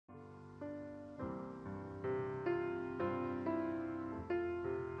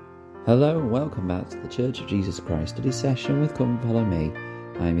Hello and welcome back to the Church of Jesus Christ study session with Come Follow Me.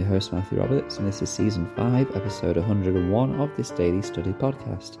 I am your host Matthew Roberts and this is Season 5, Episode 101 of this daily study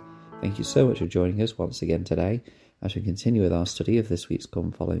podcast. Thank you so much for joining us once again today as we continue with our study of this week's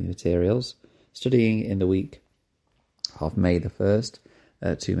Come Follow Me materials, studying in the week of May the 1st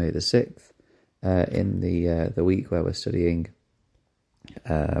to May the 6th, in the week where we're studying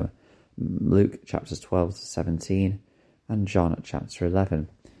Luke chapters 12 to 17 and John chapter 11.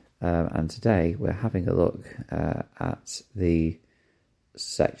 And today we're having a look at the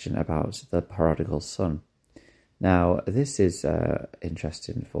section about the prodigal son. Now, this is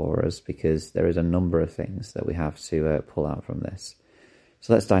interesting for us because there is a number of things that we have to pull out from this.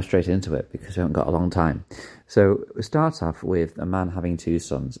 So let's dive straight into it because we haven't got a long time. So we start off with a man having two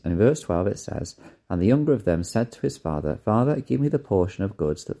sons. And in verse 12 it says, "And the younger of them said to his father, Father, give me the portion of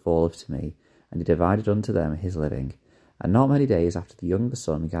goods that falleth to me. And he divided unto them his living. And not many days after the younger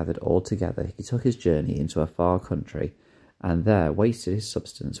son gathered all together, he took his journey into a far country, and there wasted his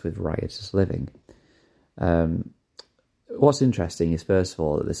substance with riotous living." What's interesting is, first of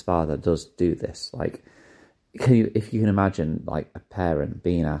all, that this father does do this. Like, if you can imagine, like a parent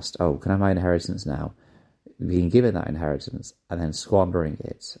being asked, "Oh, can I have my inheritance now?" Being given that inheritance and then squandering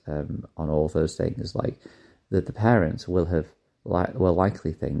it on all those things, like that, the parents will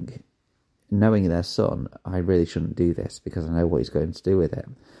likely think, knowing their son, I really shouldn't do this because I know what he's going to do with it.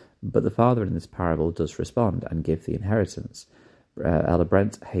 But the father in this parable does respond and give the inheritance. Elder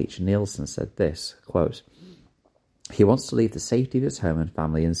Brent H. Nielsen said this, quote, "He wants to leave the safety of his home and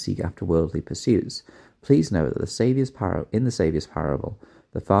family and seek after worldly pursuits. Please note that in the Saviour's parable,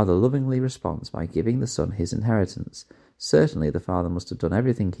 the father lovingly responds by giving the son his inheritance. Certainly the father must have done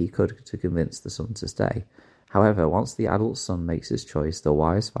everything he could to convince the son to stay. However, once the adult son makes his choice, the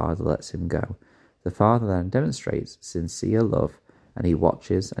wise father lets him go. The father then demonstrates sincere love, and he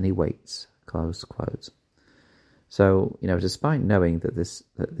watches and he waits." Close quote. So, despite knowing that this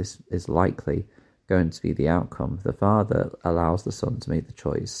is likely going to be the outcome, the father allows the son to make the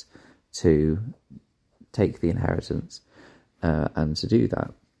choice to take the inheritance and to do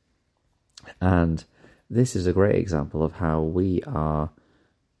that. And this is a great example of how we are,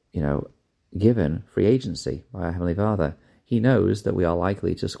 given free agency by our Heavenly Father. He knows that we are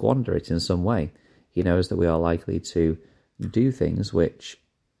likely to squander it in some way. He knows that we are likely to do things which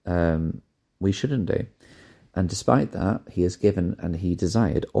we shouldn't do. And despite that, he has given and he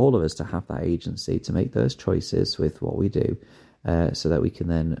desired all of us to have that agency to make those choices with what we do, so that we can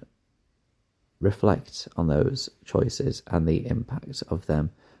then reflect on those choices and the impact of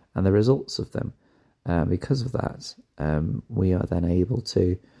them and the results of them. Because of that, we are then able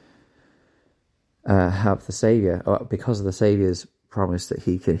to have the Saviour, or because of the Saviour's promise that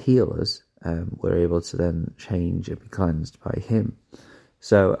he can heal us, we're able to then change and be cleansed by him.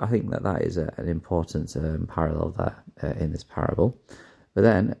 So I think that is an important parallel there in this parable. But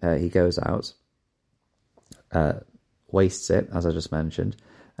then he goes out, wastes it, as I just mentioned.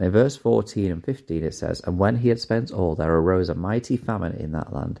 And in verse 14 and 15 it says, "And when he had spent all, there arose a mighty famine in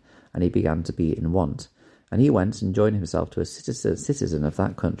that land, and he began to be in want. And he went and joined himself to a citizen of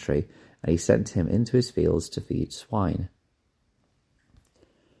that country, and he sent him into his fields to feed swine."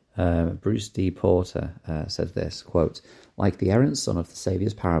 Bruce D. Porter said this, quote, "Like the errant son of the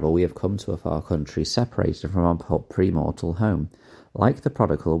Saviour's parable, we have come to a far country separated from our premortal home. Like the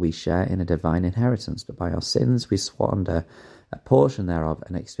prodigal, we share in a divine inheritance, but by our sins we squander a portion thereof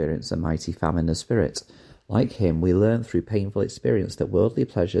and experience a mighty famine of spirit. Like him, we learn through painful experience that worldly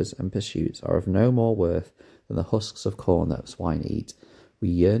pleasures and pursuits are of no more worth than the husks of corn that swine eat. We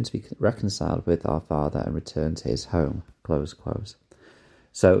yearn to be reconciled with our Father and return to his home." Close quote.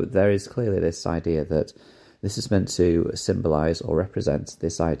 So there is clearly this idea that this is meant to symbolize or represent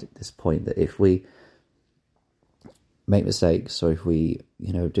this point that if we make mistakes or if we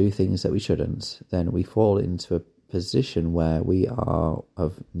do things that we shouldn't, then we fall into a position where we are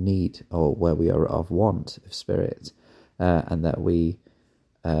of need or where we are of want of spirit, and that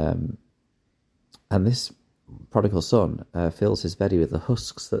and this prodigal son fills his belly with the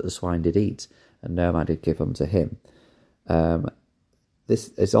husks that the swine did eat, and no man did give unto him. This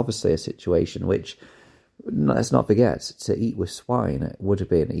is obviously a situation which, let's not forget, to eat with swine would have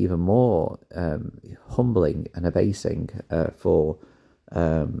been even more humbling and abasing for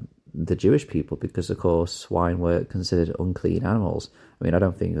the Jewish people, because, of course, swine were considered unclean animals. I mean, I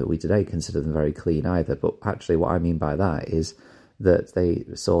don't think that we today consider them very clean either, but actually what I mean by that is that they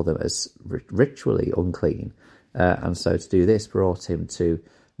saw them as ritually unclean. And so to do this brought him to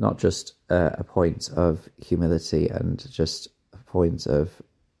not just a point of humility and just a point of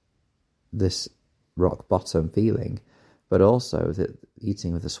this rock bottom feeling, but also that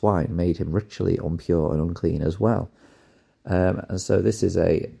eating with the swine made him ritually impure and unclean as well. And so this is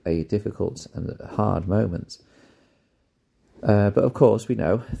a difficult and hard moment. But of course, we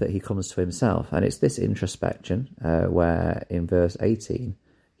know that he comes to himself, and it's this introspection where in verse 18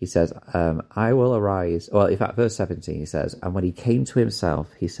 he says, I will arise. Well, in fact, verse 17 he says, and when he came to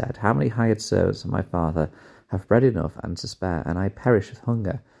himself, he said, how many hired servants of my father have bread enough and to spare, and I perish with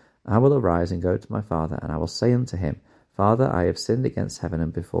hunger? I will arise and go to my father, and I will say unto him, Father, I have sinned against heaven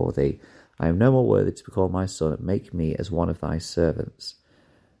and before thee. I am no more worthy to be called my son. Make me as one of thy servants.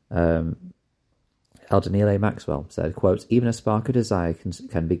 Elder Neil A. Maxwell said, quote, even a spark of desire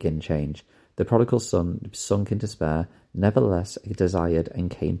can begin change. The prodigal son sunk into despair, nevertheless he desired and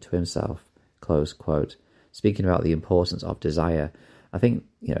came to himself. Close quote. Speaking about the importance of desire, I think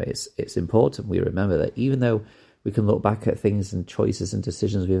it's important we remember that even though we can look back at things and choices and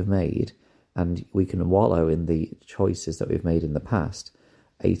decisions we've made, and we can wallow in the choices that we've made in the past,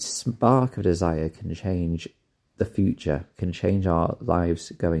 a spark of desire can change the future, can change our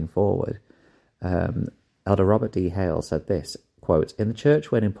lives going forward. Elder Robert D. Hale said this, quote, in the church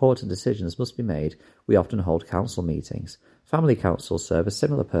when important decisions must be made, we often hold council meetings. Family councils serve a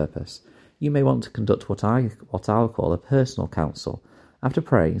similar purpose. You may want to conduct what I'll call a personal council. After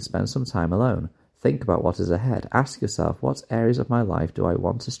praying, spend some time alone. Think about what is ahead. Ask yourself, what areas of my life do I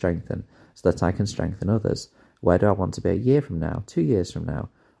want to strengthen so that I can strengthen others? Where do I want to be a year from now, 2 years from now?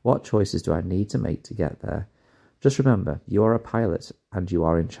 What choices do I need to make to get there? Just remember, you are a pilot and you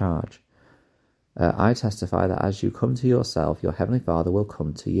are in charge. I testify that as you come to yourself, your Heavenly Father will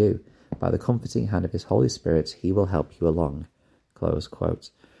come to you. By the comforting hand of His Holy Spirit, He will help you along. Close quote.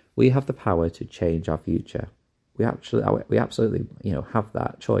 We have the power to change our future. We absolutely, have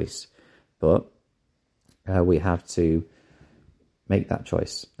that choice, but we have to make that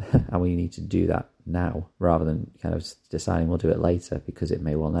choice, and we need to do that now rather than kind of deciding we'll do it later because it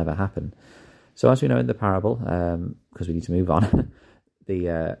may well never happen. So as we know in the parable, because we need to move on, do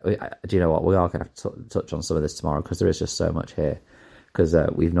you know what? We are going to have to touch on some of this tomorrow because there is just so much here because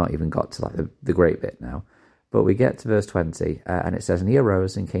we've not even got to like the great bit now. But we get to verse 20 and it says, and he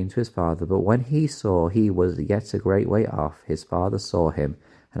arose and came to his father, but when he saw he was yet a great way off, his father saw him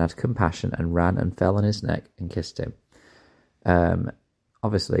and had compassion and ran and fell on his neck and kissed him.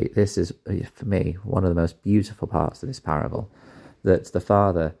 Obviously, this is, for me, one of the most beautiful parts of this parable, that the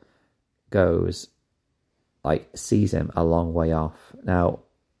father goes, sees him a long way off. Now,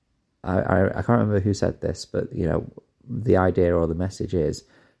 I can't remember who said this, but, the idea or the message is,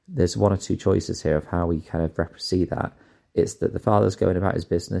 there's one or two choices here of how we kind of see that. It's that the father's going about his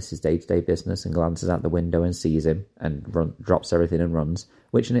business, his day-to-day business, and glances out the window and sees him and drops everything and runs,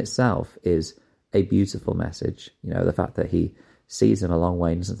 which in itself is a beautiful message. The fact that he sees him a long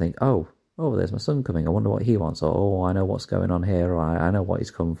way and doesn't think, oh, there's my son coming, I wonder what he wants, or, oh, I know what's going on here, or I know what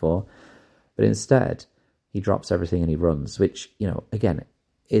he's come for. But instead, he drops everything and he runs, which, again,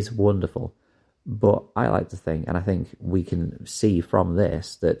 is wonderful. But I like to think, and I think we can see from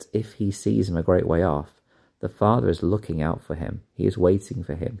this, that if he sees him a great way off, the father is looking out for him. He is waiting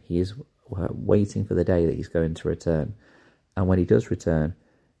for him. He is waiting for the day that he's going to return. And when he does return,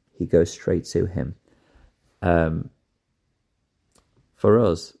 he goes straight to him. For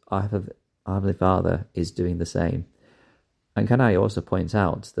us, our Heavenly Father is doing the same. And can I also point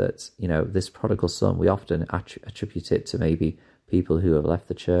out that, this prodigal son, we often attribute it to maybe people who have left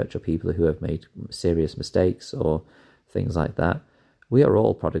the church or people who have made serious mistakes or things like that. We are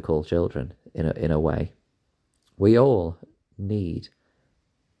all prodigal children in a way. We all need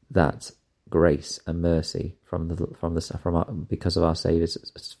that grace and mercy because of our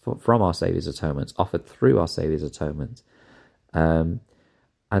Saviour's atonement, offered through our Saviour's atonement.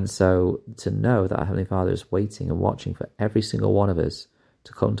 And so to know that our Heavenly Father is waiting and watching for every single one of us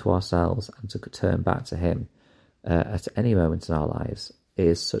to come to ourselves and to turn back to Him at any moment in our lives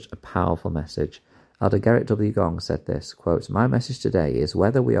is such a powerful message. Elder Gerrit W. Gong said this, quote, my message today is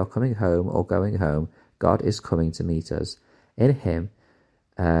whether we are coming home or going home, God is coming to meet us. In Him,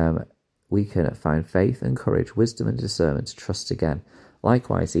 we can find faith and courage, wisdom and discernment to trust again.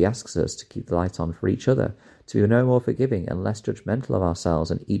 Likewise, He asks us to keep the light on for each other, to be no more forgiving and less judgmental of ourselves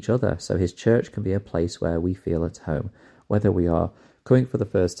and each other, so His church can be a place where we feel at home, whether we are coming for the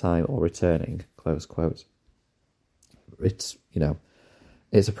first time or returning, close quote. It's,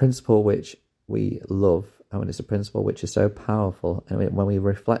 it's a principle which we love, and it's a principle which is so powerful, and when we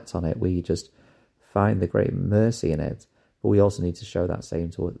reflect on it, we just find the great mercy in it, but we also need to show that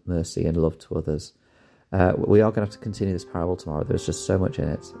same mercy and love to others. We are going to have to continue this parable tomorrow. There's just so much in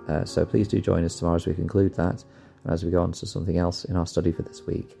it. So please do join us tomorrow as we conclude that and as we go on to something else in our study for this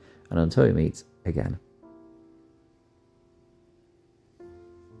week. And until we meet again.